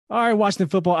All right, Washington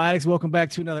football addicts, welcome back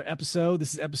to another episode.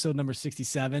 This is episode number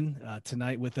 67.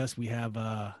 Tonight with us, we have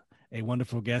a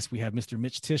wonderful guest. We have Mr.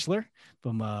 Mitch Tischler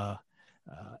from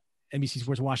NBC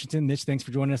Sports Washington. Mitch, thanks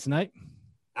for joining us tonight.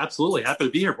 Absolutely. Happy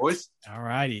to be here, boys. All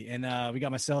righty. And we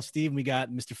got myself, Steve, and we got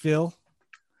Mr. Phil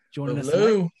joining us Hello.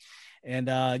 tonight.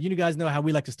 And you guys know how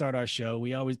we like to start our show.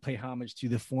 We always pay homage to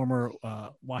the former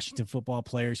Washington football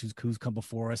players who's come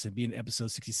before us. And being episode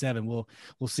 67, we'll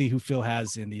see who Phil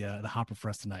has in the hopper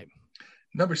for us tonight.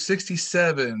 Number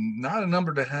 67, not a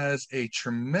number that has a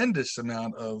tremendous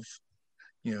amount of,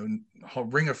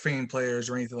 Ring of Fame players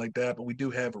or anything like that, but we do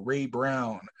have Ray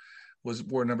Brown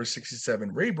wore number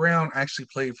 67. Ray Brown actually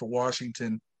played for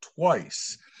Washington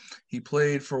twice. He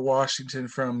played for Washington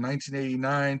from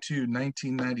 1989 to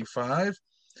 1995.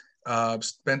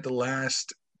 Spent the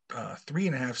last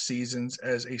 3.5 seasons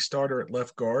as a starter at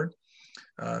left guard.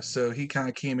 So he kind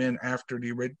of came in after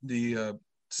the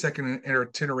second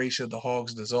iteration of the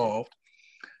Hogs dissolved.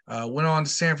 Went on to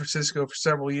San Francisco for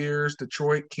several years.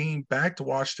 Detroit, came back to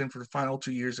Washington for the final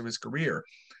 2 years of his career.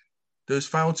 Those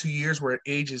final 2 years were at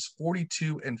ages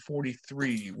 42 and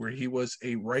 43, where he was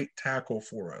a right tackle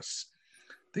for us.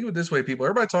 Think of it this way, people.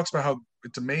 Everybody talks about how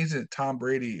it's amazing that Tom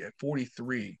Brady at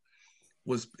 43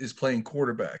 is playing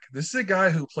quarterback. This is a guy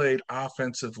who played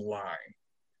offensive line,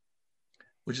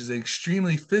 which is an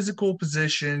extremely physical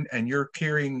position, and you're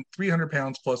carrying 300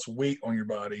 pounds plus weight on your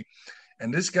body.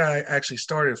 And this guy actually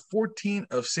started 14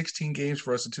 of 16 games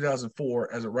for us in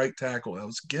 2004 as a right tackle. That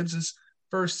was Gibbs'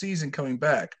 first season coming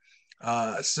back.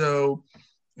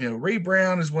 Ray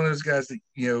Brown is one of those guys that,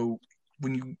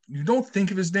 when you don't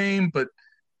think of his name, but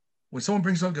when someone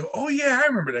brings it up, go, oh, yeah, I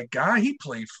remember that guy. He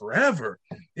played forever.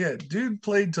 Yeah, dude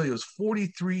played until he was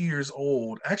 43 years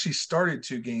old. Actually started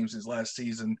 2 games his last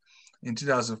season in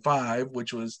 2005,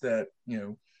 which was that,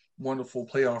 wonderful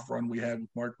playoff run we had with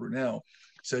Mark Brunell.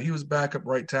 So he was backup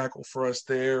right tackle for us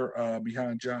there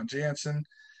behind John Jansen.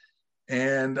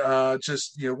 And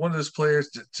one of those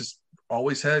players that just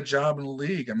always had a job in the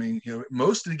league. I mean,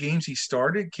 most of the games he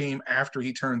started came after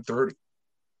he turned 30.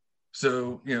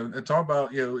 So, talk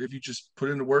about, if you just put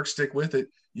in the work, stick with it,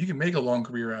 you can make a long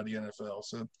career out of the NFL.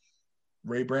 So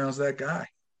Ray Brown's that guy.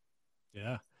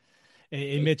 Yeah.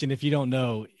 And Mitch, and if you don't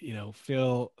know,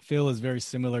 Phil is very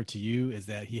similar to you, is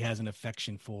that he has an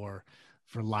affection for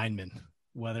linemen,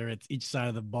 whether it's each side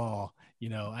of the ball.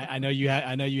 I know you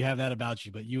have that about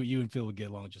you, but you and Phil would get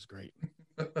along just great.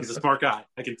 He's a smart guy.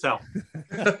 I can tell.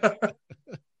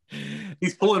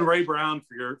 He's pulling Ray Brown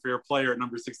for your player at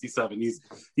number 67.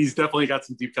 He's definitely got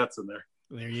some deep cuts in there.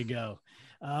 There you go.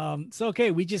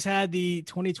 Okay, we just had the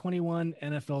 2021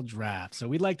 NFL draft. So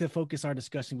we'd like to focus our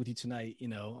discussion with you tonight,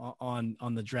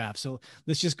 on the draft. So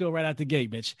let's just go right out the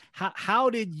gate, Mitch. How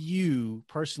did you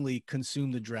personally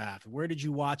consume the draft? Where did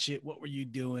you watch it? What were you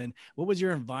doing? What was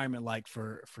your environment like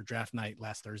for draft night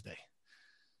last Thursday?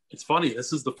 It's funny.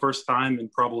 This is the first time in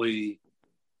probably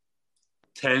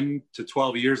 10 to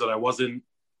 12 years that I wasn't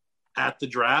at the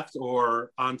draft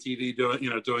or on TV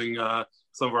doing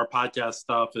some of our podcast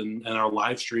stuff and our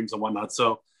live streams and whatnot.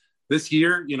 So this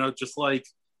year, just like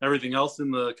everything else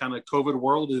in the kind of COVID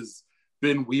world has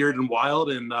been weird and wild.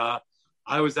 And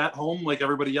I was at home like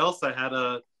everybody else. I had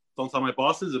don't tell my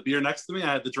bosses, a beer next to me.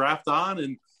 I had the draft on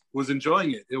and was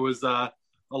enjoying it. It was a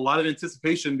lot of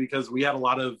anticipation because we had a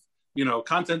lot of,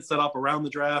 content set up around the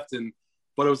draft.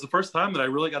 But it was the first time that I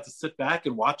really got to sit back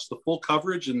and watch the full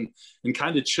coverage and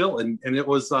kind of chill. And it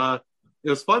was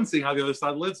fun seeing how the other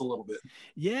side lives a little bit.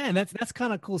 Yeah. And that's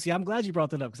kind of cool. See, I'm glad you brought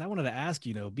that up because I wanted to ask,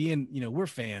 being, we're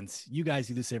fans, you guys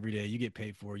do this every day, you get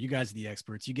paid for it. You guys are the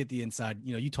experts, you get the inside,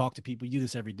 you talk to people, you do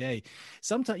this every day.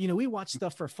 Sometimes, we watch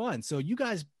stuff for fun. So you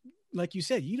guys, like you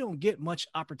said, you don't get much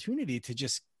opportunity to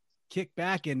just kick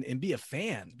back and be a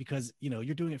fan because, you're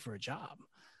doing it for a job.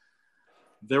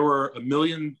 There were a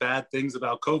million bad things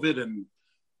about COVID and,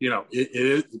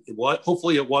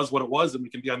 hopefully it was what it was and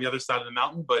we can be on the other side of the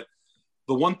mountain. But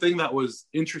the one thing that was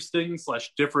interesting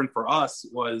 / different for us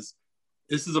was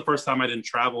this is the first time I didn't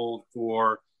travel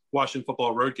for Washington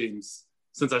football road games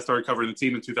since I started covering the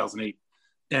team in 2008.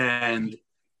 And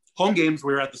home games,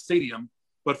 we were at the stadium,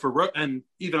 but for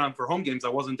home games, I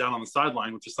wasn't down on the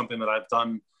sideline, which is something that I've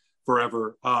done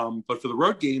forever. But for the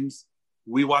road games,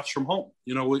 we watched from home.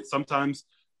 Sometimes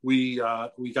we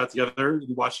got together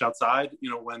and watched outside,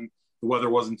 when the weather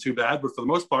wasn't too bad. But for the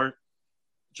most part,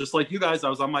 just like you guys, I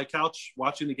was on my couch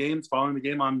watching the games, following the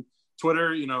game on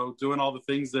Twitter, doing all the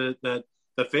things that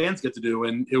fans get to do.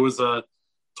 And it was a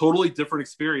totally different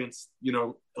experience,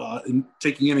 in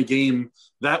taking in a game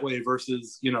that way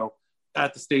versus,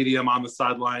 at the stadium on the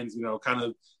sidelines, kind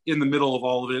of in the middle of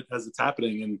all of it as it's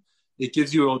happening. And it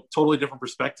gives you a totally different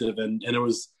perspective. And it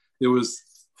was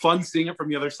fun seeing it from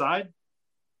the other side.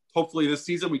 Hopefully this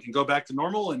season we can go back to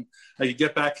normal and I can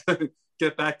get back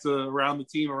to around the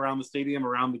team, around the stadium,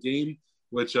 around the game,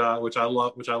 which I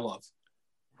love.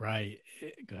 Right.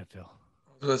 Go ahead, Phil.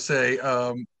 I was going to say,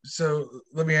 so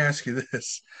let me ask you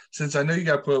this. Since I know you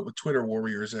got to put up with Twitter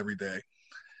warriors every day,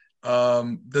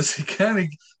 does it kind of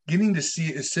getting to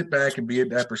sit back and be in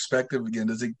that perspective again,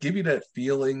 does it give you that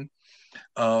feeling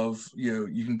of,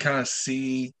 you can kind of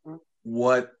see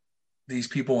what these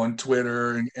people on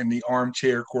Twitter and the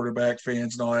armchair quarterback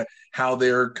fans and all that, how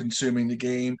they're consuming the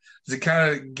game? Does it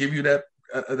kind of give you that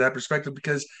perspective?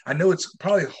 Because I know it's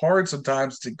probably hard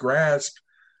sometimes to grasp,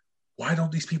 why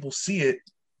don't these people see it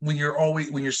when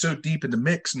you're so deep in the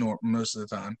mix most of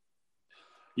the time?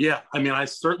 Yeah. I mean, I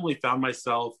certainly found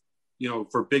myself,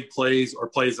 for big plays or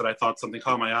plays that I thought something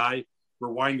caught my eye,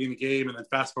 rewinding the game and then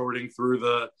fast forwarding through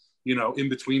the, in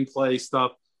between play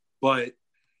stuff. But,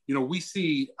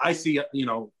 I see, in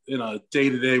a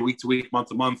day-to-day, week-to-week,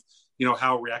 month-to-month,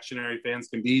 how reactionary fans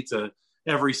can be to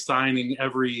every signing,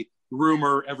 every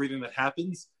rumor, everything that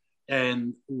happens.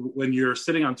 And when you're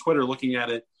sitting on Twitter looking at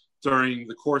it during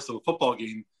the course of a football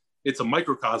game, it's a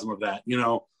microcosm of that.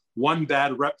 One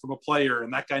bad rep from a player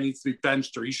and that guy needs to be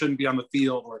benched or he shouldn't be on the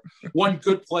field, or one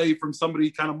good play from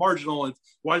somebody kind of marginal, and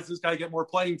why does this guy get more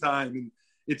playing time? And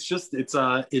it's just it's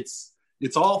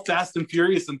all fast and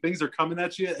furious and things are coming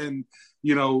at you, and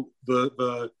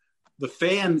the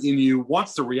fan in you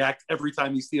wants to react every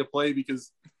time you see a play,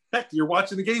 because heck, you're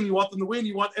watching the game, you want them to win,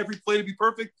 you want every play to be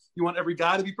perfect, you want every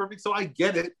guy to be perfect. So I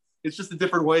get it. It's just a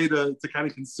different way to kind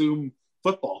of consume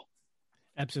football.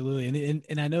 Absolutely.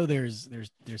 And I know there's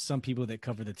some people that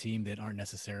cover the team that aren't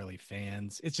necessarily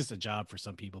fans. It's just a job for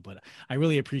some people, but I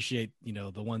really appreciate,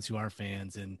 the ones who are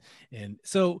fans. And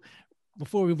so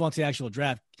before we move on to the actual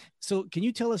draft, so can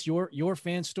you tell us your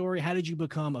fan story? How did you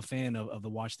become a fan of the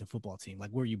Washington football team?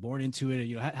 Like, were you born into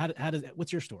it?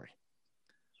 What's your story?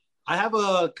 I have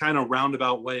a kind of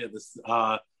roundabout way of this,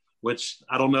 which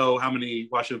I don't know how many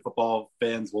Washington football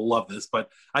fans will love this, but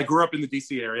I grew up in the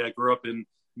DC area. I grew up in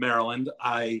Maryland.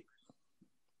 I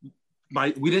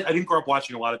didn't grow up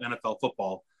watching a lot of NFL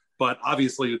football, but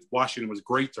obviously Washington was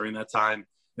great during that time.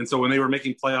 And so when they were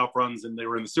making playoff runs and they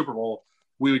were in the Super Bowl,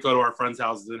 we would go to our friends'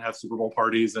 houses and have Super Bowl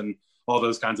parties and all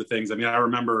those kinds of things. I mean, I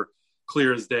remember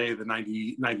clear as day the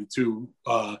 92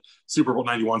 Super Bowl,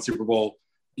 91 Super Bowl,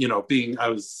 I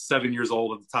was 7 years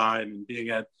old at the time and being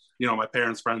at, my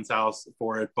parents' friend's house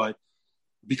for it. But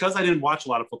because I didn't watch a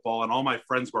lot of football and all my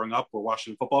friends growing up were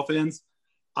Washington football fans,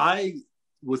 I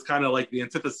was kind of like the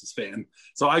antithesis fan.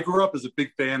 So I grew up as a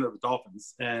big fan of the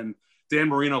Dolphins, and Dan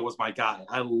Marino was my guy.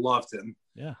 I loved him.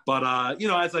 Yeah. But,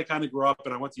 as I kind of grew up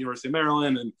and I went to University of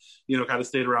Maryland and, kind of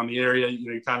stayed around the area,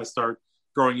 you kind of start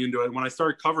growing into it. And when I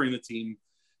started covering the team,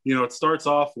 it starts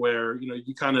off where,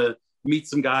 you kind of meet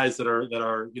some guys that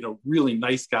are, really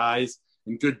nice guys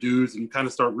and good dudes, and you kind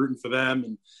of start rooting for them.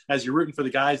 And as you're rooting for the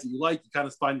guys that you like, you kind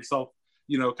of find yourself,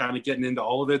 kind of getting into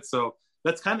all of it. So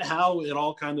that's kind of how it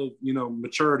all kind of,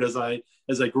 matured as I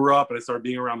grew up and I started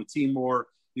being around the team more.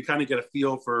 You kind of get a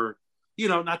feel for,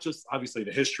 not just obviously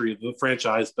the history of the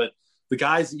franchise, but the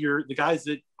guys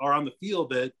that are on the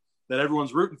field that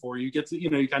everyone's rooting for. You get to,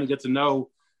 you kind of get to know,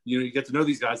 you get to know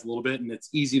these guys a little bit, and it's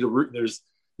easy to root. There's,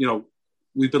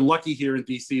 we've been lucky here in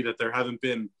DC that there haven't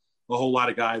been a whole lot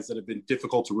of guys that have been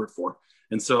difficult to root for.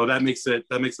 And so that makes it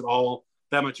all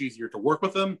that much easier to work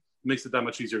with them. It makes it that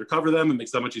much easier to cover them. It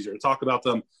makes it that much easier to talk about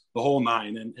them, the whole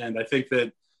nine. And I think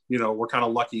that, we're kind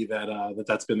of lucky that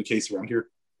that's been the case around here.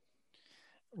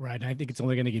 Right. And I think it's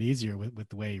only going to get easier with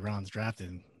the way Ron's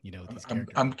drafted, these characters.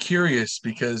 I'm curious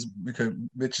because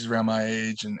Mitch is around my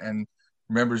age and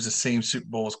remembers the same Super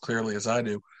Bowl as clearly as I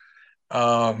do.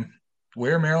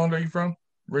 Where in Maryland are you from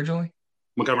originally?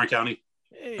 Montgomery County.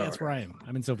 Hey, that's where I am.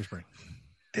 I'm in Silver Spring.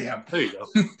 Damn. There you go.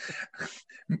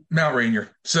 Mount Rainier.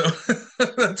 So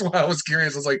that's why I was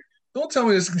curious. I was like, don't tell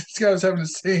me this guy was having the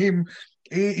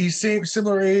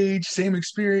similar age, same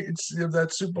experience of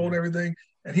that Super Bowl and everything,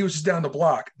 and he was just down the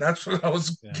block. That's what I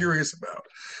was curious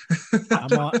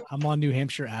about. I'm on New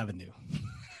Hampshire Avenue.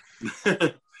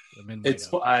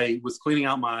 I was cleaning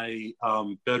out my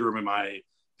bedroom in my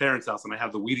parents' house, and I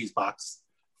have the Wheaties box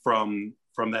from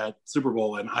that Super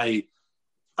Bowl, and I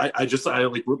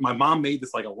like my mom made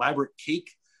this like elaborate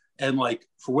cake, and like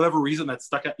for whatever reason that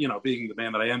stuck out, being the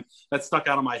man that I am, that stuck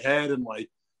out of my head, and like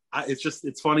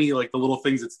it's funny, like the little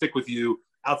things that stick with you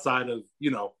outside of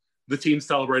the team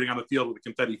celebrating on the field with the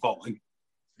confetti falling.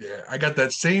 Yeah, I got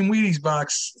that same Wheaties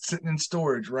box sitting in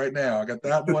storage right now. I got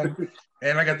that one,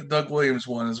 and I got the Doug Williams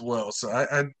one as well. So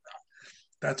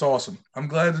That's awesome. I'm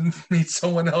glad to meet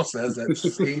someone else that has that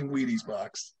same Wheaties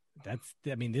box.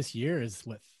 This year is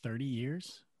what, 30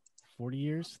 years, 40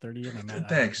 years, 30 years.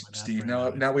 Thanks, Steve.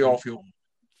 Now we all feel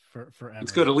forever.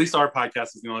 It's good. At least our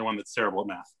podcast is the only one that's terrible at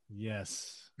math.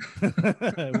 Yes.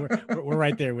 we're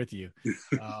right there with you.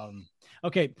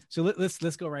 Okay. So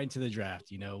let's go right into the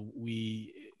draft.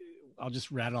 I'll just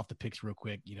rattle off the picks real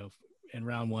quick. In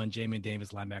round 1, Jamin Davis,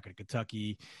 linebacker to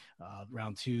Kentucky.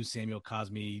 Round 2, Samuel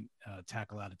Cosme,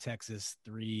 tackle out of Texas.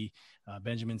 3,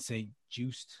 Benjamin St.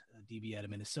 Just, DB out of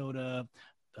Minnesota.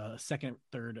 Third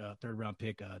round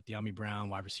pick, De'Ami Brown,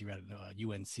 wide receiver out of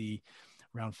UNC.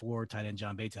 Round 4, tight end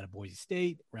John Bates out of Boise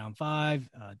State. Round 5,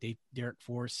 Derek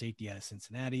Force, safety out of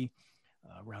Cincinnati.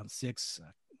 Round 6,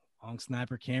 long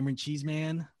sniper Cameron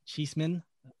Cheeseman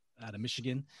out of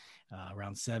Michigan.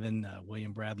 Round 7,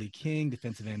 William Bradley King,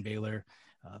 defensive end Baylor.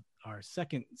 Our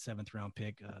second 7th round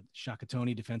pick, Shaka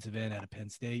Toney, defensive end out of Penn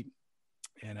State.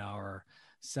 And our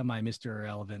Mr.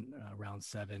 Irrelevant, round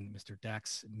 7, Mr.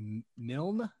 Dax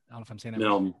Milne. I don't know if I'm saying that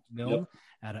right. Milne,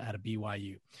 yep. out of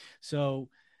BYU. So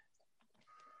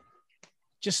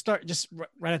just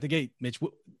right at the gate, Mitch,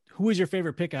 who is your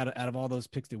favorite pick out of all those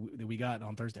picks that we got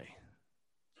on Thursday?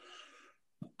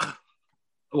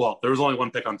 Well, there was only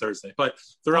one pick on Thursday, but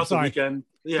throughout the weekend,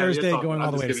 Thursday going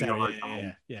all the way to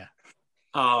Saturday. Yeah.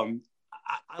 I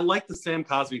like the Sam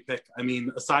Cosme pick. I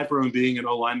mean, aside from him being an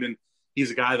O lineman,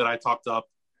 he's a guy that I talked up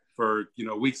for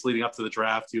weeks leading up to the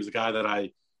draft. He was a guy that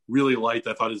I really liked.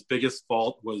 I thought his biggest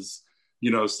fault was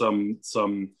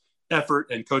some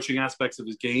effort and coaching aspects of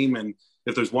his game. And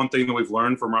if there's one thing that we've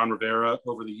learned from Ron Rivera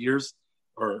over the year,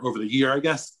 I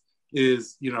guess,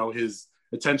 is his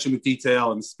attention to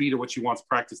detail and speed at which he wants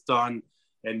practice done.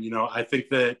 And, I think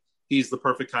that he's the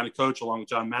perfect kind of coach, along with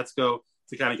John Metzko,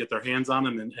 to kind of get their hands on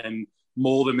him and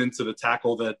mold him into the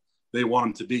tackle that they want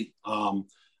him to be.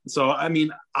 So, I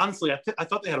mean, honestly, I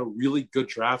thought they had a really good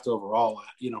draft overall.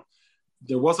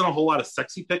 There wasn't a whole lot of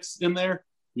sexy picks in there.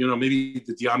 Maybe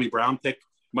the De'Ami Brown pick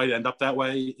might end up that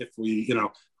way if we,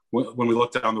 when we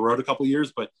look down the road a couple of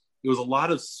years, but it was a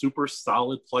lot of super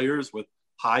solid players with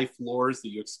high floors that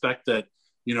you expect that,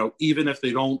 even if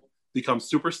they don't become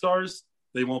superstars,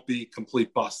 they won't be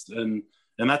complete busts. And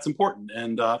that's important.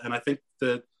 And I think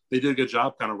that they did a good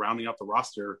job kind of rounding up the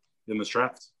roster in this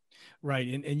draft. Right.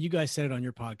 And you guys said it on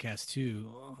your podcast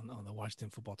too, on the Washington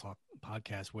Football Talk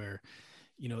podcast, where,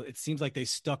 it seems like they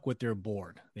stuck with their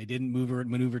board. They didn't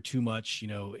maneuver too much.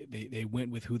 They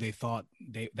went with who they thought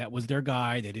that was their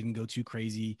guy. They didn't go too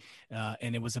crazy.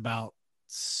 And it was about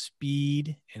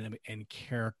speed and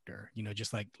character,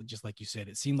 just like you said.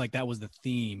 It seemed like that was the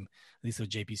theme, at least what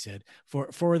JP said,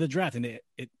 for the draft. And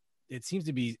it seems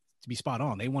to be spot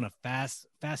on. They want a fast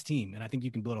team. And I think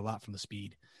you can build a lot from the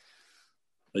speed.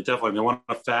 They want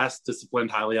a fast,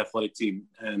 disciplined, highly athletic team.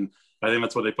 And I think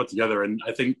that's what they put together. And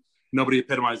I think nobody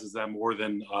epitomizes that more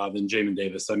than Jamin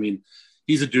Davis. I mean,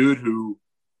 he's a dude who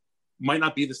might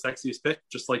not be the sexiest pick,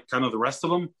 just like kind of the rest of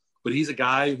them, but he's a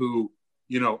guy who,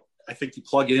 I think you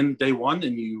plug in day one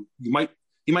and he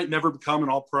might never become an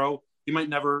all-pro. He might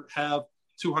never have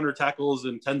 200 tackles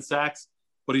and 10 sacks,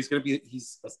 but he's going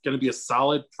to be a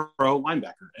solid pro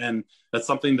linebacker. And that's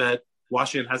something that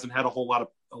Washington hasn't had a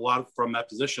lot from that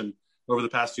position over the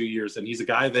past few years. And he's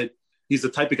the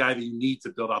type of guy that you need to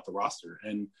build out the roster.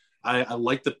 And I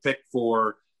like the pick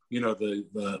for,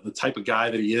 the type of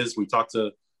guy that he is. We talked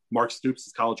to Mark Stoops,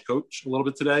 his college coach, a little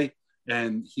bit today,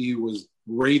 and he was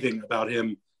raving about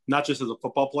him, not just as a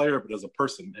football player, but as a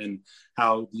person, and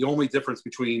how the only difference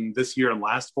between this year and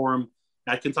last for him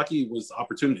at Kentucky was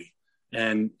opportunity.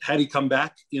 And had he come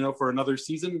back, for another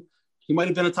season, he might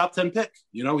have been a top 10 pick.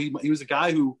 He was a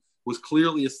guy who was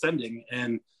clearly ascending.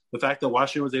 And the fact that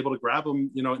Washington was able to grab him,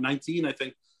 at 19, I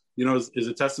think, is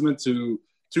a testament to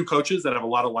two coaches that have a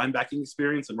lot of linebacking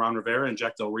experience in Ron Rivera and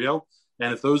Jack Del Rio.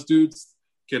 And if those dudes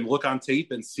can look on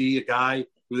tape and see a guy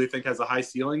who they think has a high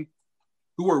ceiling,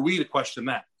 who are we to question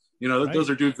that? Right. Those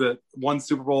are dudes that won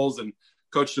Super Bowls and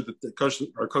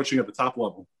are coaching at the top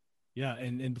level. Yeah,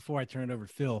 and before I turn it over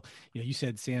to Phil, you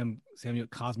said Samuel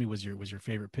Cosme was your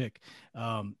favorite pick.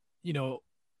 Ron,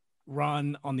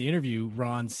 on the interview,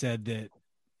 Ron said that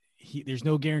there's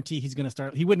no guarantee he's going to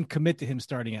start. He wouldn't commit to him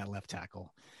starting at left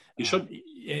tackle. He should.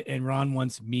 And Ron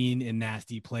wants mean and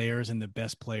nasty players, and the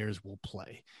best players will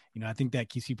play. I think that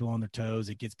keeps people on their toes.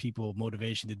 It gets people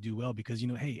motivation to do well because,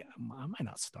 hey, I might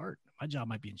not start. My job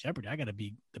might be in jeopardy. I got to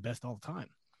be the best all the time.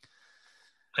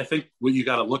 I think what you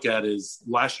got to look at is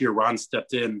last year Ron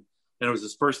stepped in, and it was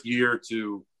his first year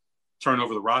to turn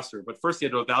over the roster. But first he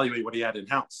had to evaluate what he had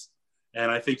in-house. And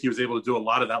I think he was able to do a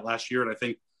lot of that last year. And I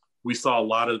think we saw a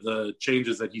lot of the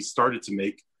changes that he started to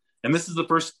make And this is the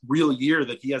first real year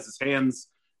that he has his hands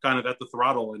kind of at the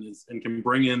throttle and can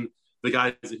bring in the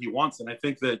guys that he wants. And I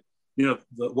think that,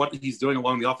 what he's doing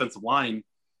along the offensive line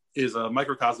is a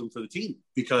microcosm for the team,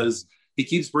 because he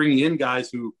keeps bringing in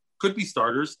guys who could be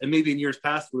starters and maybe in years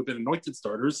past would have been anointed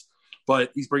starters,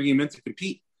 but he's bringing them in to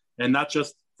compete, and not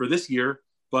just for this year,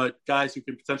 but guys who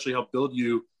can potentially help build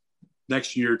you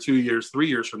next year, 2 years, 3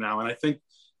 years from now. And I think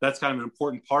that's kind of an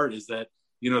important part, is that,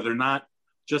 they're not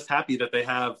just happy that they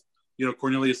have,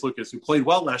 Cornelius Lucas, who played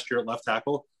well last year at left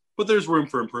tackle, but there's room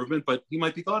for improvement, but he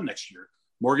might be gone next year.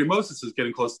 Morgan Moses is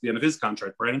getting close to the end of his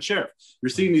contract. Brandon Sheriff. You're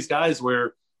seeing these guys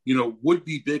where, would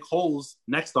be big holes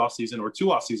next offseason or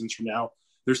 2 off seasons from now.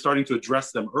 They're starting to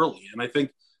address them early. And I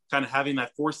think kind of having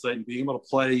that foresight and being able to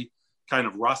play kind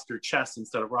of roster chess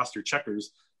instead of roster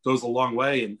checkers goes a long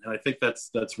way. And I think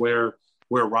that's where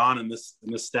Ron and this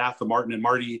staff, the Martin and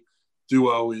Marty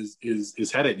duo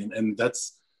is heading. And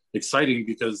that's exciting,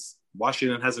 because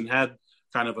Washington hasn't had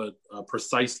kind of a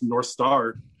precise North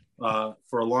Star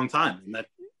for a long time. And that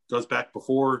goes back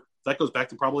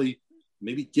to probably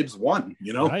maybe Gibbs 1,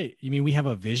 Right. You mean we have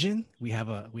a vision? We have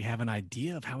an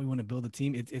idea of how we want to build a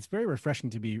team. It's very refreshing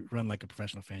to be run like a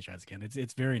professional franchise again.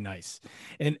 It's very nice.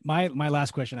 And my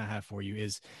last question I have for you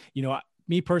is,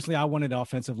 me personally, I wanted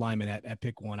offensive lineman at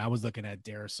pick 1. I was looking at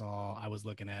Darisaw. I was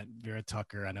looking at Vera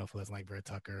Tucker. I know Phil doesn't like Vera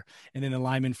Tucker. And then the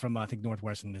lineman from, I think,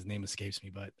 Northwestern, his name escapes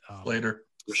me, but Slater.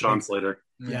 Rashawn Slater.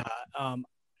 Yeah.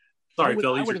 Sorry,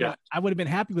 Phil. I would have been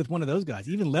happy with one of those guys,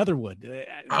 even Leatherwood.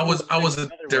 I was a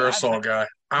Darisaw guy.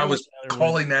 I was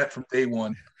calling that from day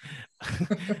one.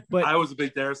 But I was a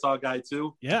big Darisaw guy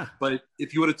too. Yeah. But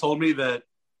if you would have told me that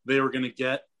they were going to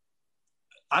get,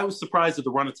 I was surprised that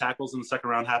the run of tackles in the second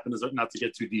round happened. Is not to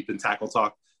get too deep in tackle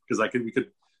talk, because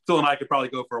Phil and I could probably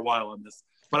go for a while on this.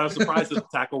 But I was surprised that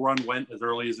the tackle run went as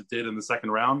early as it did in the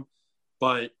second round.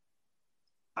 But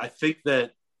I think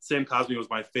that Sam Cosmi was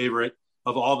my favorite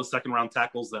of all the second round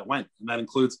tackles that went. And that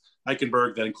includes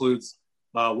Eichenberg, that includes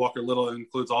Walker Little, that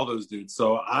includes all those dudes.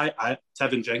 So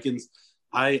Tevin Jenkins,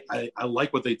 I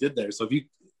like what they did there. So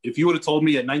if you would have told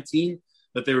me at 19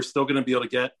 that they were still going to be able to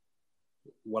get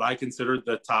what I considered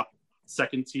the top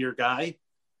second tier guy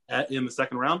in the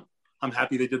second round, I'm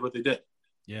happy they did what they did.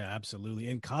 Yeah, absolutely.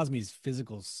 And Cosmi's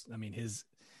his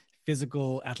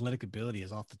physical athletic ability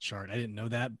is off the chart. I didn't know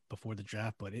that before the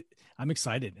draft, but I'm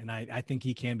excited. And I think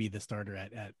he can be the starter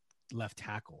at left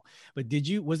tackle. But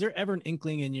was there ever an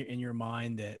inkling in your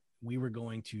mind that we were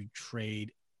going to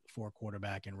trade for a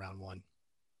quarterback in round 1?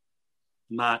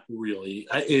 Not really.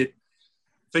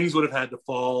 Things would have had to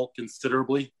fall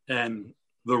considerably, and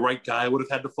the right guy would have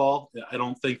had to fall. I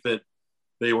don't think that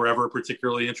they were ever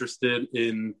particularly interested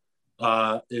in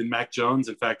Mac Jones.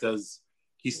 In fact, as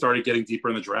he started getting deeper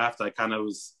in the draft, I kind of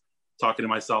was talking to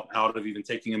myself out of even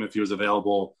taking him if he was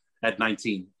available at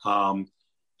 19. I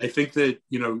think that,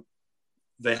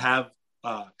 they have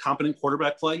competent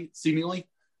quarterback play, seemingly,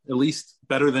 at least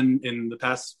better than in the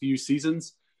past few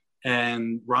seasons.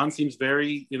 And Ron seems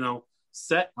very,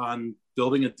 set on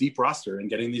building a deep roster and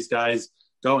getting these guys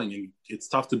going. And it's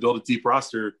tough to build a deep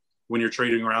roster when you're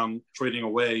trading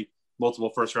away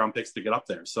multiple first round picks to get up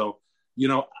there. So,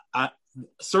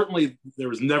 certainly there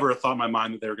was never a thought in my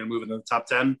mind that they were going to move into the top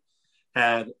 10.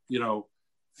 Had,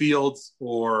 Fields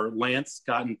or Lance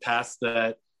gotten past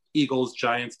that Eagles,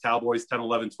 Giants, Cowboys 10,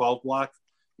 11, 12 block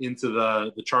into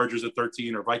the Chargers at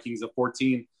 13 or Vikings at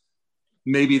 14,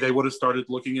 maybe they would have started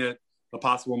looking at a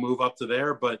possible move up to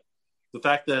there. But the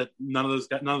fact that none of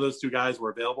those 2 guys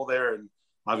were available there, and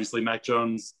obviously Mac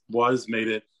Jones made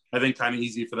it, I think, kind of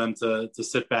easy for them to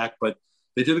sit back. But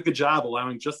they did a good job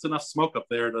allowing just enough smoke up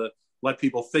there to let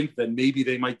people think that maybe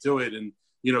they might do it and,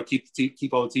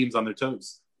 keep all the teams on their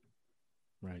toes.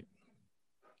 Right.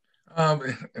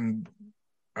 And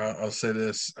I'll say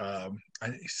this.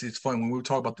 It's funny when we were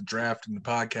talking about the draft and the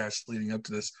podcast leading up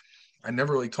to this, I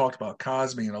never really talked about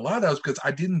Cosmi. And a lot of that was because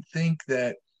I didn't think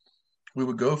that we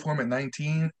would go for him at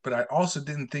 19, but I also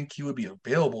didn't think he would be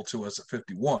available to us at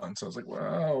 51. So I was like,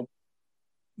 well,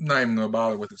 not even going to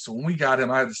bother with it. So when we got him,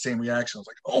 I had the same reaction. I was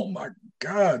like, oh my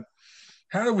God,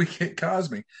 how did we get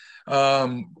Cosmi?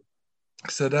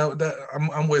 So that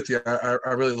I'm with you.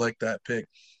 I really like that pick.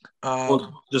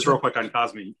 Well, just real quick on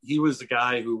Cosmi, he was a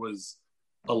guy who was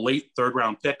a late third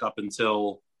round pick up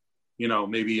until,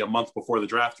 maybe a month before the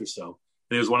draft or so.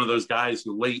 And he was one of those guys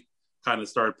who late kind of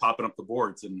started popping up the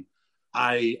boards. And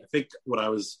I think what I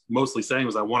was mostly saying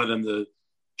was I wanted them to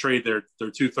trade their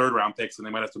 2 third round picks, and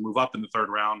they might have to move up in the third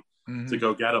round to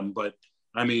go get them. But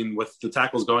I mean, with the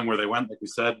tackles going where they went, like we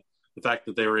said, the fact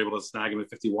that they were able to snag him at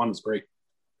 51 was great.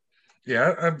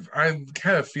 Yeah, I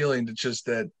had a feeling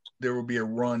that there would be a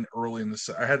run early in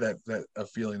the. I had a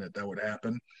feeling that would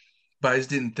happen, but I just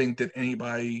didn't think that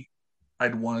anybody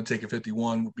I'd want to take a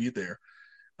 51 would be there.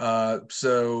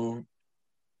 So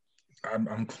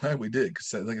I'm glad we did,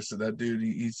 because like I said, that dude,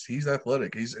 he's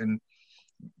athletic. And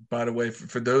by the way,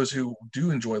 for those who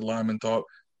do enjoy lineman talk,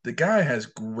 the guy has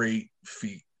great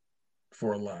feet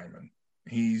for a lineman.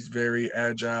 He's very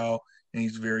agile and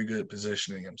he's very good at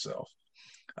positioning himself.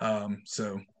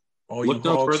 So look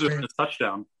no further than his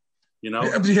touchdown. Yeah.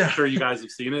 I'm sure you guys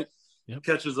have seen it. Yep.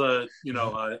 Catches a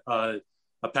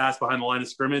pass behind the line of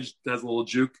scrimmage, has a little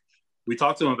juke. We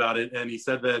talked to him about it, and he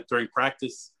said that during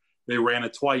practice they ran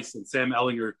it twice, and Sam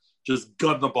Ehlinger just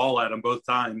gunned the ball at him both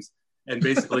times, and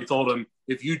basically told him,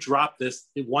 if you drop this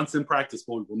once in practice,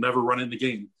 we'll never run it in the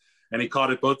game. And he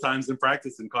caught it both times in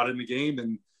practice and caught it in the game,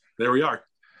 and there we are.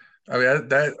 I mean,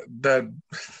 that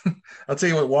I'll tell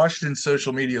you what, Washington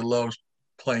social media loves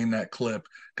playing that clip,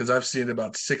 because I've seen it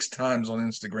about 6 times on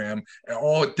Instagram, and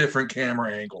all at different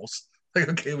camera angles. Like,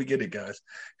 okay, we get it, guys.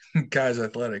 Guy's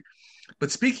athletic.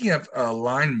 But speaking of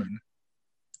linemen,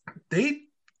 they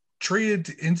traded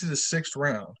into the 6th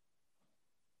round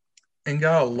and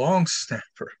got a long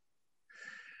snapper.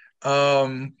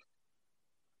 I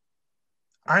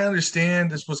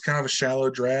understand this was kind of a shallow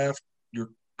draft.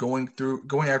 You're going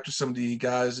after some of the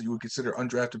guys that you would consider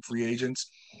undrafted free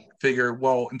agents. Figure,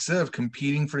 well, instead of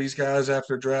competing for these guys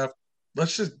after draft,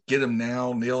 let's just get them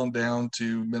now, nail them down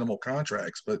to minimal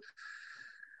contracts. But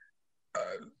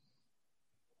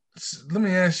let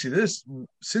me ask you this: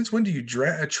 since when do you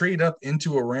trade up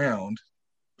into a round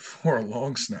for a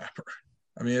long snapper?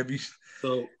 I mean, have you?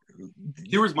 So do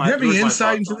you have any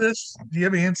insight into this? Do you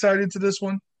have any insight into this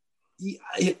one?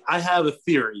 I have a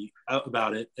theory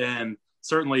about it, and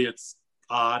certainly it's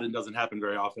odd and doesn't happen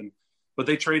very often. But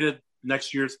they traded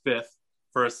next year's 5th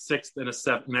for a 6th and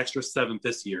an extra 7th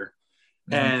this year,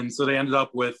 and so they ended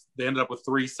up with 3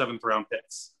 7th round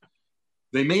picks.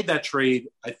 They made that trade,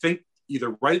 I think,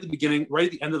 either right at the beginning, right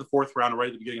at the end of the 4th round, or right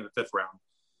at the beginning of the 5th round.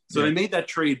 So they made that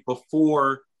trade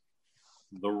before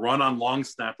the run on long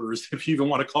snappers, if you even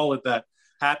want to call it that,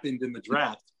 happened in the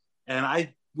draft. And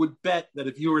I would bet that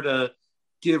if you were to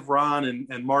give Ron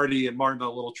and Marty and Martin a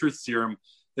little truth serum,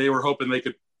 they were hoping they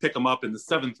could pick them up in the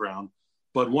 7th round.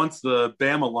 But once the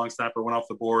Bama long snapper went off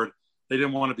the board, they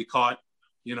didn't want to be caught,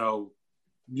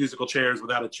 musical chairs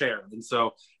without a chair. And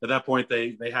so at that point,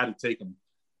 they had to take him.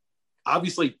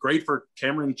 Obviously, great for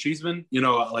Cameron Cheeseman.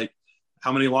 Like,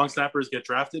 how many long snappers get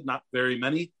drafted? Not very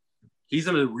many. He's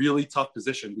in a really tough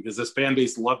position because this fan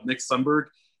base loved Nick Sundberg.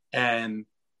 And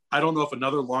I don't know if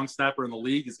another long snapper in the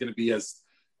league is going to be as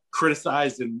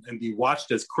criticized and be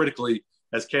watched as critically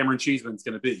as Cameron Cheeseman is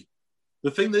going to be.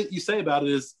 The thing that you say about it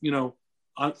is,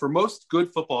 for most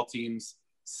good football teams,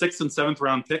 6th and 7th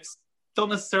round picks don't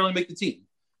necessarily make the team.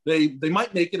 They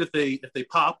might make it if they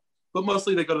pop, but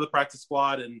mostly they go to the practice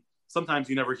squad, and sometimes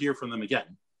you never hear from them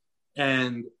again.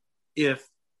 And if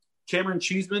Cameron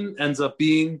Cheeseman ends up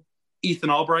being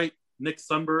Ethan Albright, Nick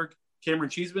Sundberg,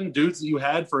 Cameron Cheeseman, dudes that you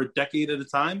had for a decade at a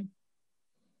time,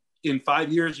 in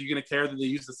 5 years, you're going to care that they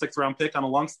used the 6th round pick on a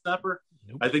long snapper?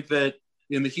 Nope. I think that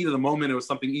in the heat of the moment, it was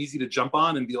something easy to jump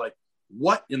on and be like,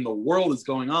 what in the world is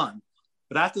going on?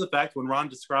 But after the fact, when Ron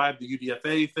described the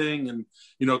UDFA thing and,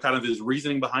 kind of his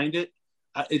reasoning behind it,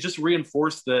 it just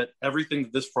reinforced that everything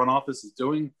that this front office is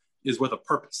doing is with a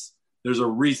purpose. There's a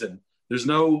reason. There's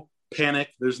no panic.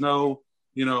 There's no,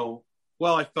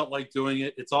 well, I felt like doing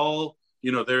it. It's all,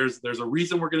 there's a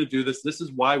reason we're going to do this. This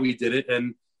is why we did it.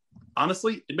 And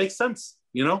honestly, it makes sense.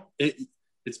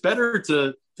 It's better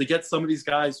to get some of these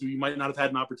guys who you might not have had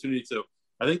an opportunity to.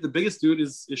 I think the biggest dude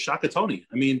is Shaka Toney.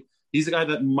 I mean, he's a guy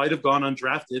that might have gone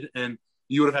undrafted, and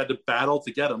you would have had to battle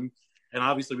to get him. And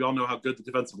obviously, we all know how good the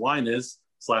defensive line is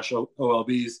 /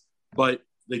 OLBs, but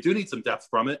they do need some depth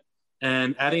from it.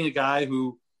 And adding a guy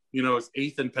who, is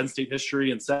 8th in Penn State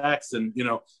history and sacks and,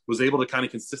 was able to kind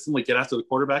of consistently get after the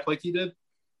quarterback like he did,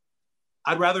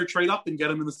 I'd rather trade up and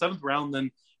get him in the 7th round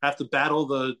than have to battle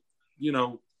the,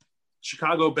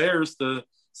 Chicago Bears to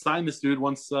sign this dude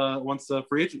once undrafted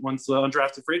free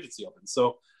agency opens.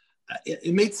 So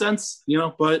it made sense,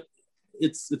 but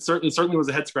it certainly was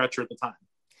a head scratcher at the time.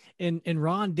 And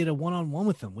Ron did a one-on-one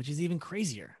with him, which is even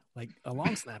crazier, like a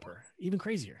long snapper, even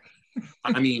crazier.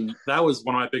 I mean, that was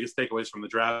one of my biggest takeaways from the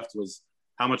draft was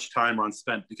how much time Ron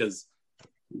spent, because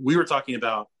we were talking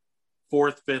about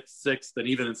 4th, 5th, 6th, and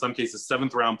even in some cases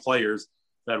 7th round players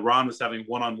that Ron was having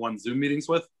one-on-one Zoom meetings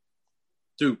with.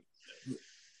 Dude,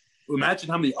 imagine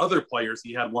how many other players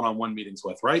he had one-on-one meetings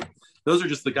with, right? Those are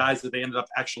just the guys that they ended up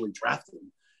actually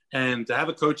drafting. And to have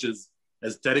a coach as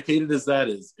dedicated as that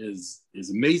is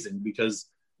amazing, because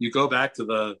you go back to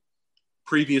the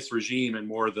previous regime and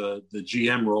more the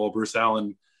GM role, Bruce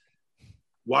Allen,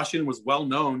 Washington was well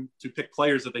known to pick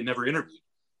players that they never interviewed.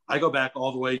 I go back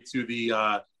all the way to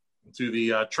the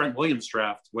Trent Williams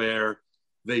draft, where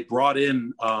they brought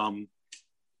in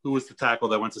who was the tackle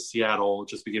that went to Seattle,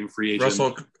 just became a free agent.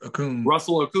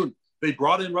 Russell Okung. They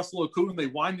brought in Russell Okung. They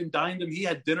wined and dined him. He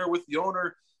had dinner with the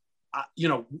owner.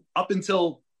 Up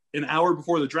until an hour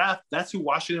before the draft, that's who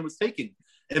Washington was taking.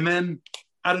 And then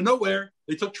out of nowhere,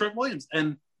 they took Trent Williams.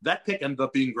 And that pick ended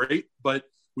up being great. But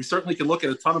we certainly can look at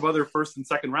a ton of other first and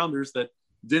second rounders that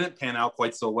didn't pan out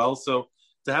quite so well. So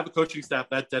to have a coaching staff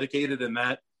that dedicated and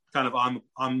that kind of on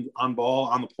ball,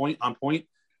 on point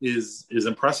is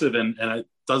impressive. And it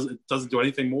doesn't do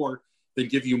anything more than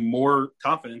give you more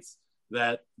confidence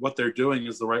that what they're doing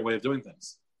is the right way of doing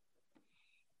things.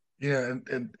 Yeah,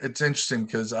 and it's interesting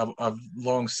because I've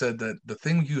long said that the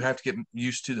thing you have to get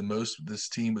used to the most with this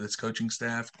team, with its coaching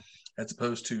staff, as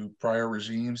opposed to prior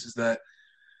regimes, is that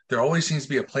there always seems to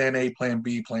be a plan A, plan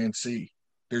B, plan C.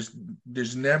 There's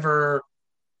never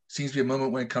seems to be a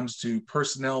moment when it comes to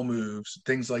personnel moves,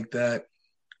 things like that,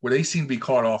 where they seem to be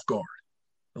caught off guard.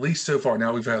 At least so far.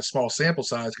 Now we've had a small sample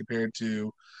size compared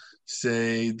to,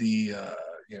 say, the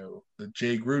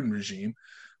Jay Gruden regime,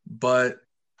 but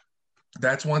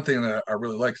that's one thing that I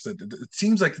really like. Is that it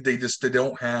seems like they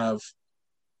don't have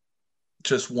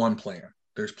just one plan.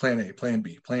 There's plan A, plan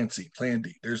B, plan C, plan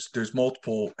D. There's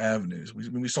multiple avenues.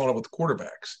 We saw it with the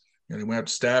quarterbacks. They went up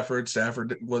to Stafford.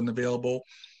 Stafford wasn't available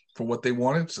for what they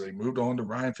wanted, so they moved on to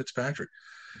Ryan Fitzpatrick.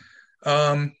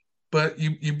 But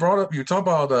you talk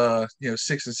about 6th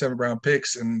and 7th round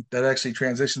picks, and that actually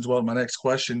transitions well to my next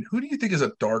question. Who do you think is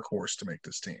a dark horse to make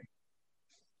this team?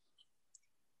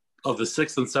 Of the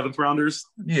 6th and 7th rounders?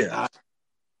 Yeah.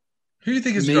 Who do you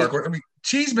think is a dark horse? I mean,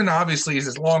 Cheeseman obviously is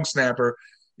this long snapper.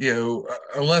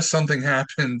 Unless something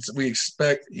happens, we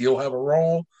expect he'll have a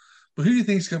role. But who do you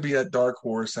think is going to be that dark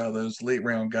horse out of those late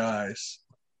round guys?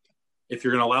 If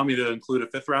you're going to allow me to include a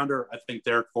 5th rounder, I think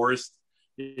Derek Forrest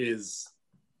is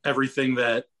everything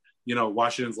that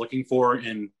Washington's looking for,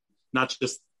 in not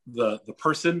just the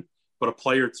person, but a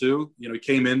player too. He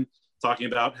came in talking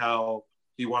about how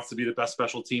he wants to be the best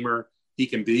special teamer he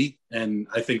can be, and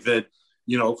I think that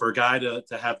for a guy to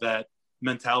have that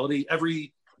mentality,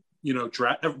 every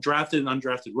drafted and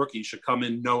undrafted rookie should come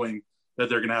in knowing that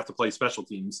they're going to have to play special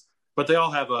teams, but they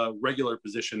all have a regular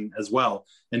position as well.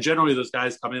 And generally those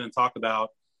guys come in and talk about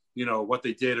what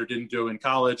they did or didn't do in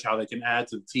college, how they can add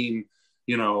to the team,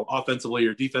 offensively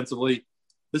or defensively.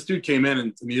 This dude came in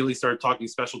and immediately started talking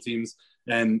special teams.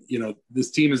 And,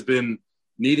 this team has been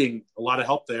needing a lot of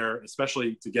help there,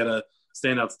 especially to get a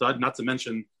standout stud, not to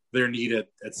mention their need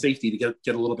at safety to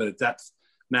get a little bit of depth.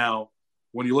 Now,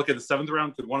 when you look at the 7th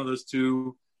round, could one of those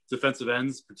two defensive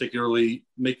ends particularly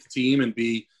make the team and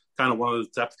be kind of one of those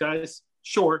depth guys?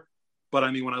 Sure. But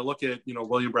I mean, when I look at,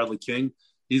 William Bradley King,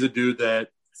 he's a dude that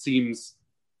seems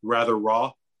rather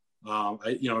raw.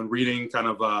 In reading kind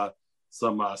of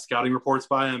some scouting reports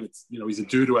by him, it's, he's a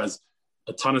dude who has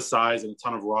a ton of size and a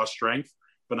ton of raw strength,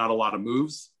 but not a lot of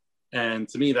moves. And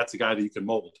to me, that's a guy that you can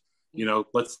mold.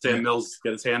 Let Sam Mills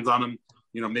get his hands on him,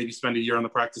 maybe spend a year on the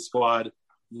practice squad,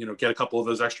 get a couple of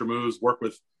those extra moves, work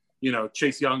with,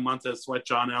 Chase Young, Montez Sweat,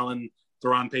 John Allen,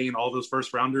 Daron Payne, all those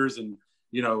first rounders, and,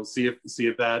 see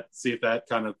if that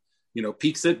kind of,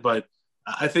 peaks it. But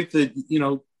I think that,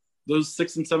 those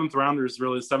 6th and 7th rounders,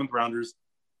 really the 7th rounders,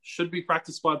 should be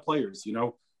practice squad players.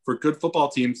 For good football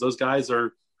teams, those guys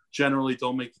are generally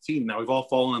don't make the team. Now, we've all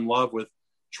fallen in love with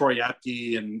Troy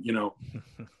Apke and,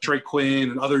 Trey Quinn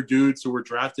and other dudes who were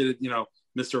drafted,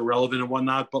 Mr. Irrelevant and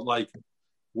whatnot. But like,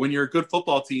 when you're a good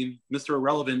football team, Mr.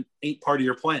 Irrelevant ain't part of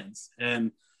your plans.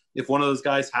 And if one of those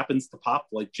guys happens to pop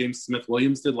like James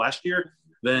Smith-Williams did last year,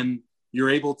 then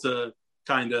you're able to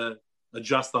kind of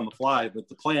adjust on the fly. But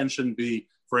the plan shouldn't be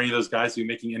for any of those guys to be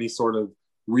making any sort of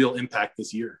real impact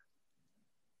this year.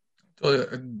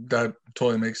 That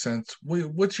totally makes sense.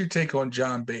 What's your take on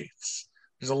John Bates?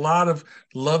 There's a lot of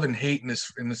love and hate in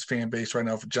this fan base right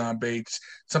now for John Bates.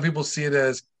 Some people see it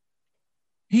as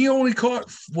he only caught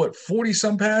 40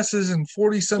 some passes and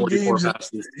 40 some games,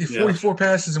 passes. 44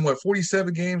 passes in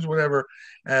 47 games, whatever,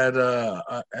 at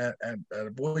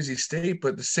Boise State. But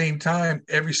at the same time,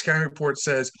 every scouting report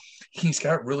says he's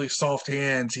got really soft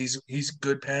hands. He's a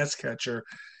good pass catcher.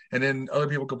 And then other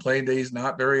people complain that he's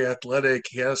not very athletic.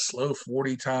 He has slow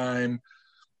 40 time,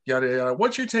 yada, yada.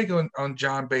 What's your take on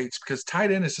John Bates? Because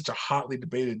tight end is such a hotly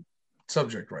debated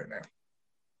subject right now.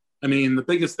 I mean, the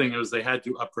biggest thing is they had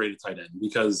to upgrade a tight end,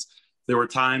 because there were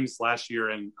times last year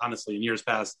and honestly in years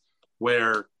past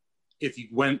where if you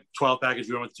went 12 package,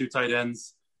 you went with 2 tight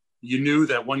ends, you knew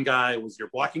that one guy was your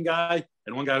blocking guy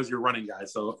and one guy was your running guy.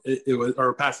 So it was, or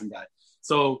a passing guy.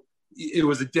 So it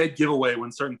was a dead giveaway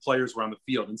when certain players were on the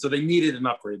field. And so they needed an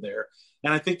upgrade there.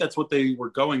 And I think that's what they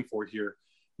were going for here.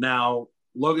 Now,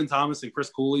 Logan Thomas and Chris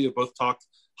Cooley have both talked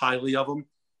highly of him.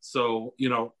 So,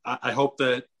 I hope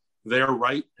that they're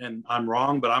right and I'm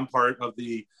wrong, but I'm part of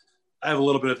I have a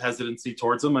little bit of hesitancy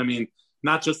towards them. I mean,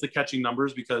 not just the catching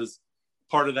numbers, because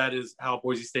part of that is how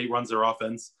Boise State runs their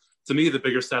offense. To me, the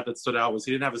bigger stat that stood out was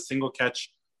he didn't have a single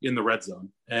catch in the red zone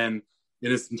and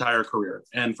in his entire career.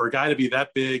 And for a guy to be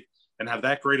that big and have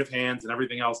that great of hands and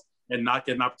everything else and not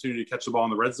get an opportunity to catch the ball in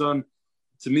the red zone,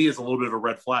 to me is a little bit of a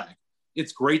red flag.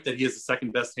 It's great that he has the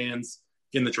second best hands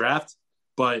in the draft,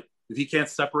 but if he can't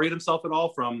separate himself at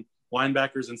all from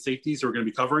linebackers and safeties who are going to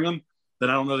be covering him, then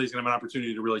I don't know that he's going to have an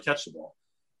opportunity to really catch the ball.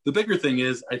 The bigger thing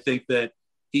is, I think that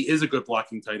he is a good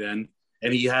blocking tight end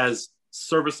and he has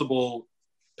serviceable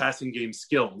passing game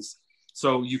skills.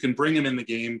 So you can bring him in the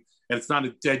game and it's not a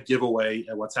dead giveaway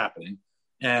at what's happening.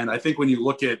 And I think when you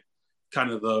look at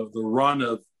kind of the run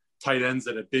of tight ends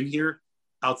that have been here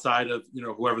outside of,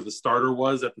 whoever the starter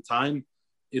was at the time,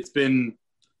 it's been,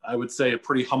 I would say, a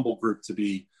pretty humble group to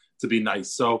be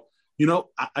nice. So,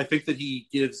 I think that he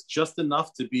gives just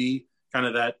enough to be kind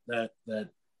of that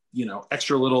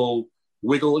extra little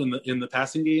wiggle in the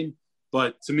passing game.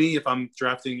 But to me, if I'm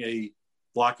drafting a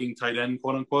blocking tight end,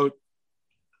 quote unquote,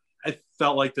 I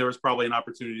felt like there was probably an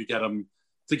opportunity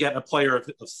to get a player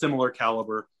of similar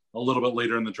caliber a little bit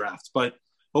later in the draft. But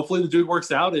hopefully the dude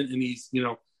works out and he's,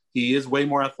 he is way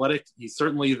more athletic. He's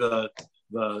certainly the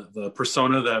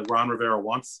persona that Ron Rivera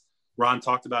wants. Ron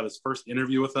talked about his first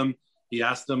interview with him. He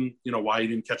asked him, why he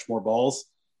didn't catch more balls.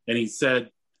 And he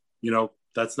said,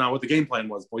 that's not what the game plan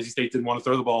was. Boise State didn't want to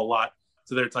throw the ball a lot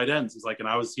to their tight ends. He's like, and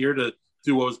I was here to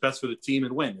do what was best for the team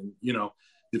and win. And,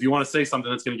 if you want to say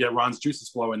something that's going to get Ron's juices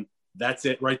flowing, that's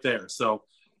it right there. So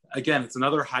again, it's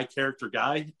another high character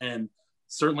guy and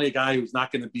certainly a guy who's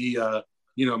not going to be a,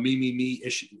 me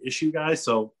issue guy.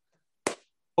 So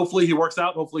hopefully he works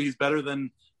out. Hopefully he's better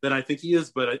than I think he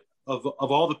is. But of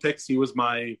all the picks, he was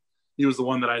the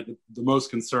one that I had the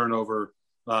most concern over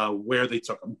where they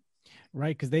took him.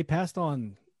 Right. Cause they passed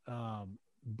on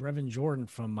Brevin Jordan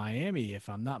from Miami, if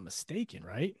I'm not mistaken,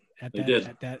 right? They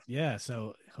did. Yeah.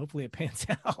 So hopefully it pans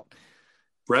out.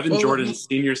 Brevin Jordan's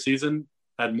senior season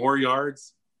had more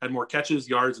yards, had more catches,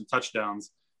 yards, and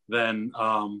touchdowns than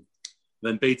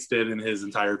Bates did in his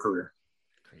entire career.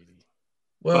 Crazy.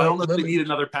 Well, but I don't know if they need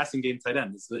another passing game tight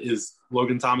end. Is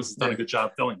Logan Thomas has done a good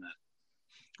job filling that.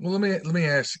 Well, let me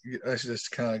ask you, I should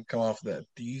just kind of come off of that.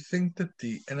 Do you think that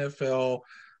the NFL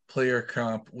player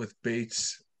comp with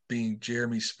Bates being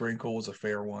Jeremy Sprinkle was a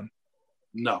fair one?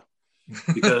 No,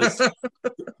 because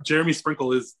Jeremy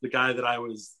Sprinkle is the guy that I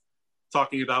was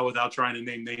talking about without trying to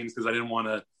name names because I didn't want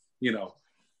to,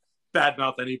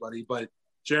 badmouth anybody. But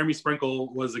Jeremy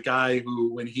Sprinkle was a guy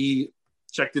who, when he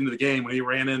checked into the game, when he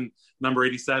ran in number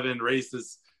 87, raised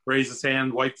his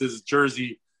hand, wiped his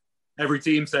jersey, every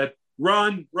team said,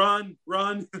 run, run,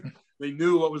 run. They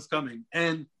knew what was coming.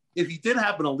 And if he did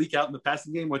happen to leak out in the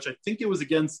passing game, which I think it was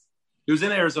in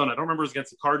Arizona. I don't remember it was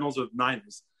against the Cardinals or the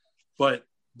Niners, but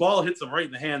ball hits him right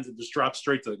in the hands and just drops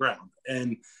straight to the ground.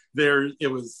 And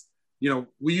it was,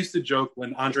 we used to joke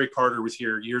when Andre Carter was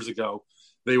here years ago,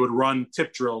 they would run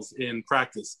tip drills in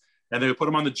practice and they would put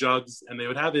him on the jugs and they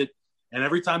would have it. And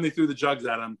every time they threw the jugs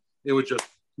at him, it would just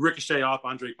ricochet off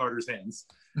Andre Carter's hands.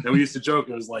 And we used to joke,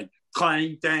 it was like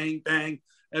clang, dang, bang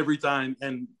every time.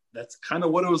 And that's kind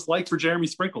of what it was like for Jeremy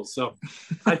Sprinkle. So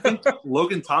I think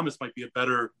Logan Thomas might be a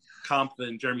better comp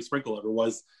than Jeremy Sprinkle ever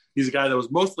was. He's a guy that was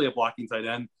mostly a blocking tight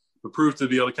end, but proved to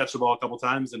be able to catch the ball a couple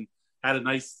times and had a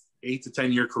nice 8 to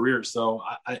 10 year career. So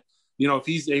I if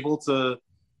he's able to,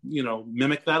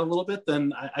 mimic that a little bit,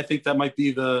 then I think that might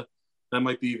be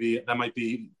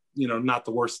not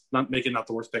the worst, not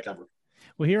the worst pick ever.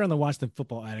 Well, here on the Washington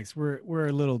Football Addicts, we're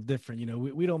a little different.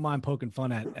 We don't mind poking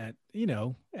fun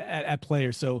at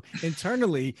players. So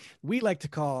internally, we like to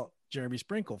call Jeremy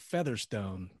Sprinkle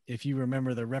Featherstone. If you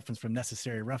remember the reference from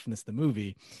Necessary Roughness, the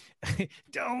movie,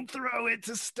 don't throw it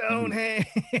to Stonehenge.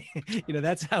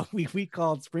 That's how we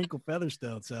called Sprinkle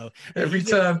Featherstone. So he's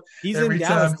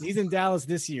in Dallas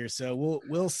this year. So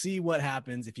we'll see what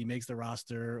happens if he makes the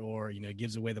roster or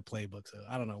gives away the playbook. So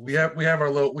I don't know. We have our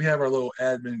little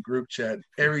admin group chat.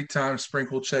 Every time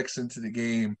Sprinkle checks into the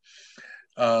game,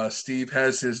 Steve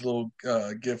has his little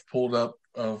GIF pulled up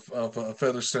of a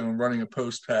Featherstone running a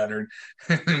post pattern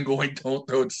and then going, don't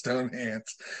throw it to Stonehenge.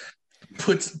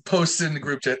 Posts in the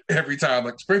group chat every time,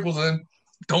 like Sprinkle's in,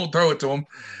 don't throw it to him.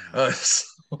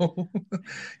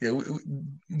 yeah,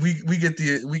 we get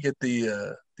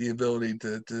the ability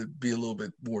to be a little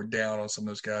bit more down on some of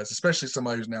those guys, especially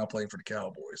somebody who's now playing for the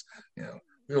Cowboys. You know,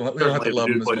 we don't have to love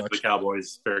them as much. The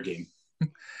Cowboys, fair game.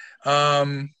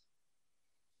 And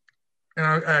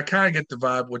I kind of get the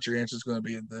vibe what your answer is going to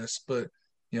be in this, but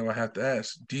I have to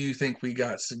ask: do you think we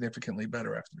got significantly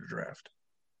better after the draft?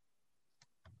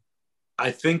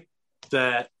 I think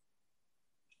that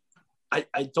I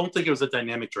don't think it was a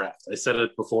dynamic draft. I said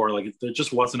it before, like there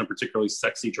just wasn't a particularly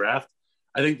sexy draft.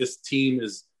 I think this team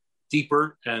is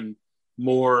deeper and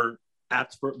more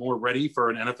ready for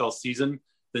an NFL season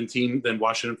than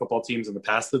Washington football teams in the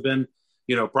past have been.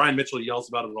 Brian Mitchell yells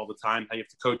about it all the time, how you have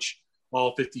to coach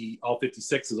all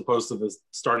 56 as opposed to the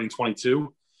starting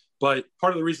 22. But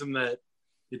part of the reason that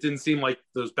it didn't seem like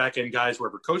those back end guys were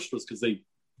ever coached was because they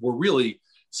were really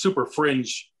super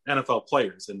fringe NFL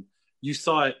players. And you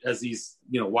saw it as these,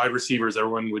 wide receivers,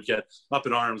 everyone would get up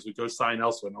in arms, would go sign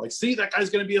elsewhere. And like, see, that guy's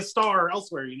going to be a star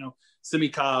elsewhere, Simi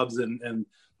Cobbs and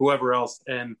whoever else.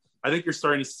 And I think you're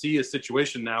starting to see a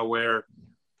situation now where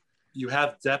you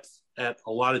have depth at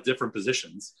a lot of different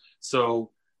positions.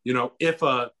 So, if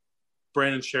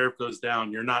Brandon Sheriff goes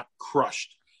down, you're not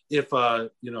crushed. If,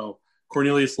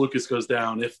 Cornelius Lucas goes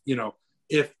down, if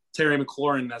Terry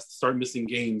McLaurin has to start missing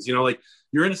games, you're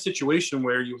in a situation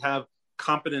where you have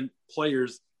competent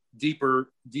players deeper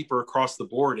across the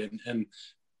board. And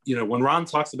when Ron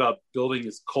talks about building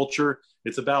his culture,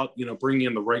 it's about, bringing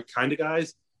in the right kind of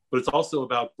guys, but it's also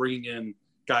about bringing in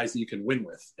guys that you can win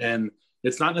with. And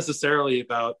it's not necessarily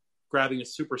about grabbing a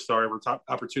superstar every top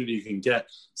opportunity you can get.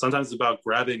 Sometimes it's about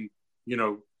grabbing,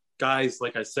 guys,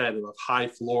 like I said, with high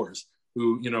floors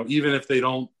who, even if they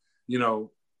don't,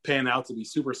 pan out to be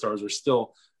superstars, are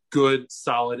still good,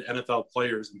 solid NFL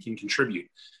players and can contribute.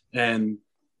 And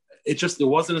it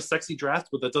wasn't a sexy draft,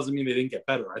 but that doesn't mean they didn't get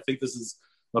better. I think this is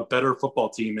a better football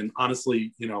team. And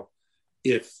honestly,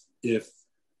 if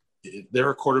they're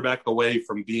a quarterback away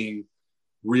from being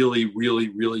really, really,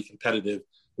 really competitive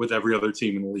with every other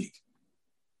team in the league.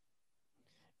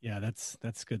 Yeah, that's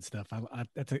good stuff.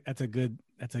 That's a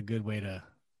good way to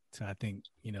I think,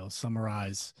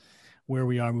 summarize where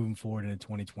we are moving forward into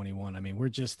 2021. I mean,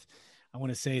 I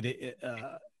want to say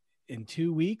that in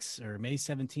 2 weeks, or May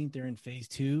 17th, they're in phase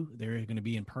 2. They're going to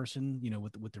be in person,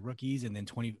 with the rookies, and then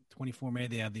 24 May,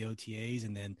 they have the OTAs.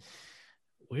 And then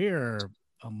we're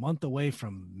a month away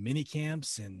from mini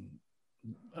camps. And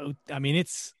I mean,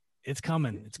 it's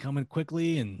coming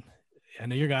quickly. And I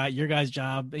know your guys'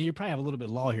 job, and you probably have a little bit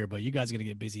of lull here, but you guys are going to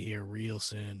get busy here real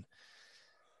soon.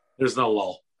 There's no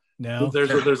lull. No,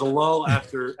 there's a lull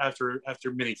after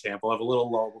mini camp. We'll have a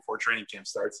little lull before training camp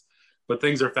starts, but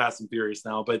things are fast and furious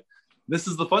now. But this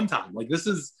is the fun time. Like, this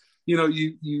is,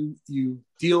 you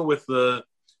deal with the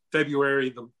February,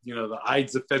 the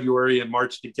Ides of February and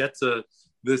March to get to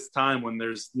this time when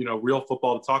there's, real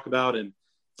football to talk about. And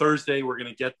Thursday, we're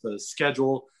going to get the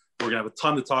schedule. We're going to have a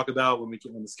ton to talk about when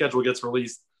the schedule gets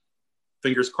released.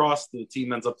 Fingers crossed, the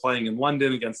team ends up playing in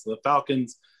London against the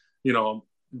Falcons,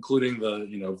 including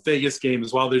the, Vegas game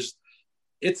as well.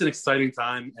 It's an exciting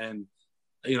time. And,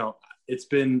 it's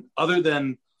been, other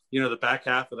than, the back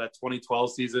half of that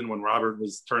 2012 season when Robert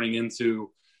was turning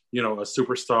into, a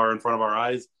superstar in front of our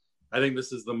eyes, I think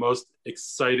this is the most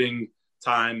exciting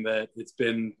time that it's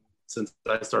been since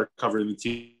I started covering the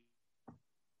team.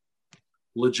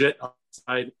 Legit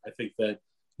side, I think that,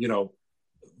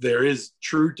 there is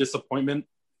true disappointment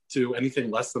to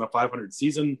anything less than a 500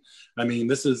 season. I mean,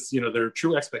 this is, there are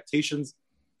true expectations.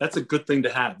 That's a good thing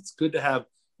to have. It's good to have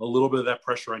a little bit of that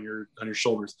pressure on your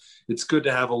shoulders. It's good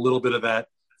to have a little bit of that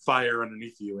fire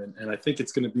underneath you. And I think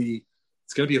it's going to be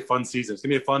a fun season. It's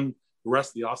going to be a fun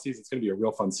rest of the offseason. It's going to be a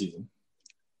real fun season.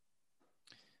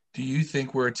 Do you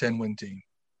think we're a 10-win team?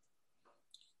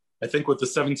 I think with the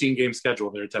 17-game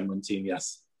schedule, they're a 10-win team.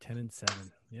 Yes. 10-7.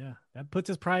 Yeah. That puts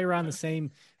us probably around the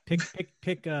same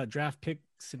draft pick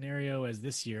scenario as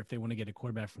this year. If they want to get a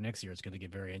quarterback for next year, it's going to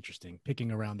get very interesting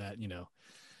picking around that,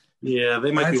 Yeah,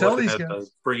 they might be looking at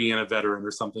bringing in a veteran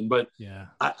or something. But yeah,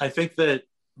 I think that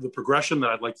the progression that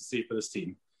I'd like to see for this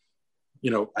team,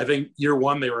 I think year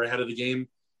one, they were ahead of the game,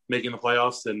 making the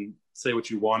playoffs, and say what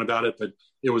you want about it, but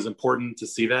it was important to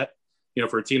see that,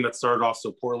 for a team that started off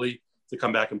so poorly to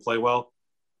come back and play well.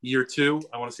 Year two,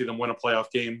 I want to see them win a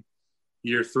playoff game.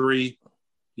 Year three,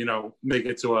 make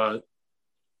it to a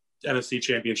NFC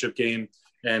championship game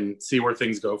and see where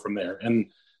things go from there. And,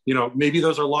 maybe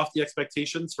those are lofty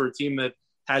expectations for a team that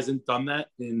hasn't done that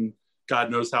in God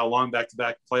knows how long,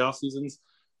 back-to-back playoff seasons.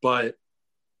 But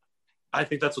I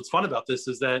think that's what's fun about this,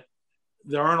 is that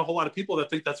there aren't a whole lot of people that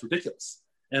think that's ridiculous.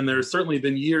 And there's certainly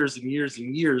been years and years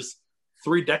and years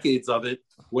 3 decades of it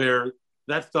where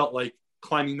that felt like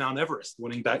climbing Mount Everest,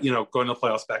 winning back, going to the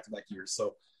playoffs back-to-back years.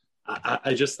 So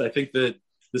I think that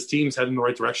this team's heading in the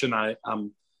right direction.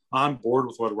 I'm on board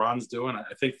with what Ron's doing.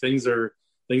 I think things are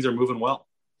moving well.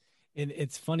 And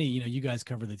it's funny, you guys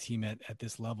cover the team at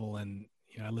this level, and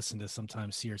I listen to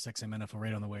sometimes Sirius XM NFL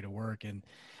right on the way to work, and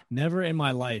never in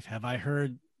my life have I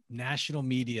heard national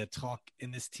media talk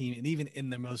in this team, and even in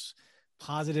the most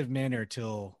positive manner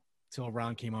till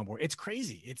Ron came on board. It's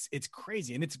crazy. It's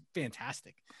crazy, and it's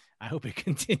fantastic. I hope it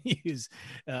continues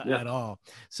at all.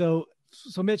 So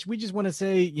Mitch, we just want to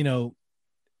say,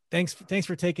 thanks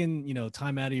for taking,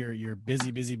 time out of your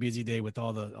busy day with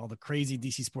all the crazy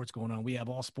DC sports going on. We have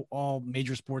all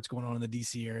major sports going on in the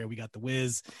DC area. We got the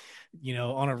Wiz,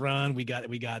 on a run. We got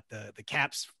the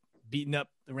Caps beating up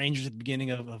the Rangers at the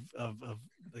beginning of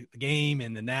the game,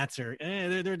 and the Nats are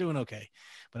they're doing okay.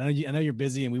 But I know you're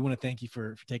busy, and we want to thank you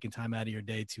for taking time out of your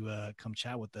day to come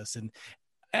chat with us. And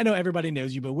I know everybody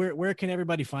knows you, but where can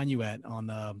everybody find you at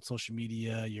on social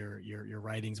media, your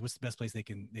writings? What's the best place they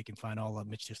can find all of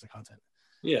Mitch Tischler content?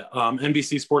 Yeah.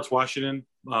 NBC Sports Washington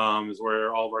is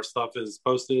where all of our stuff is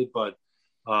posted, but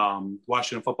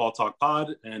Washington Football Talk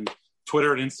Pod, and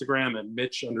Twitter and Instagram at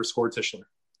Mitch_Tischler.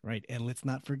 Right. And let's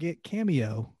not forget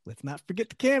Cameo. Let's not forget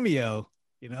the Cameo.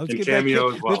 Let's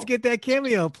get that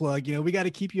Cameo plug. We got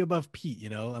to keep you above Pete,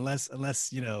 unless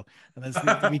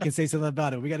we can say something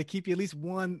about it. We got to keep you at least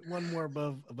one more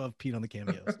above Pete on the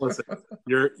cameos. Listen,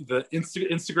 the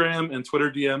Instagram and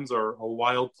Twitter DMs are a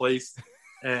wild place,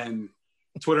 and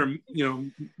Twitter,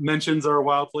 mentions are a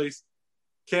wild place.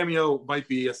 Cameo might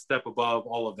be a step above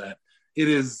all of that.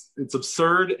 It's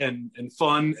absurd and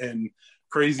fun and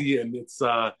crazy, and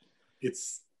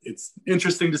it's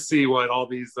interesting to see what all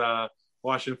these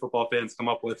Washington football fans come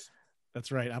up with.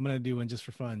 That's right. I'm going to do one just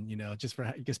for fun,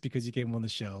 just because you came on the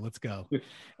show. Let's go.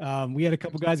 We had a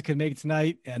couple guys that couldn't make it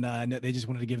tonight, and they just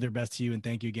wanted to give their best to you, and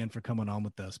thank you again for coming on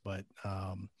with us. But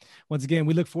once again,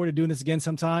 we look forward to doing this again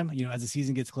sometime, as the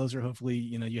season gets closer. Hopefully,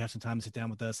 you have some time to sit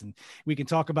down with us, and we can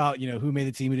talk about, who made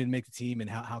the team, who didn't make the team, and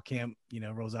how camp,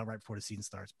 rolls out right before the season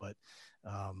starts. But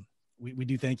we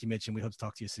do thank you, Mitch, and we hope to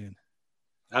talk to you soon.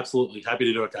 Absolutely. Happy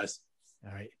to do it, guys.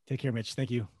 All right. Take care, Mitch.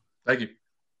 Thank you. Thank you.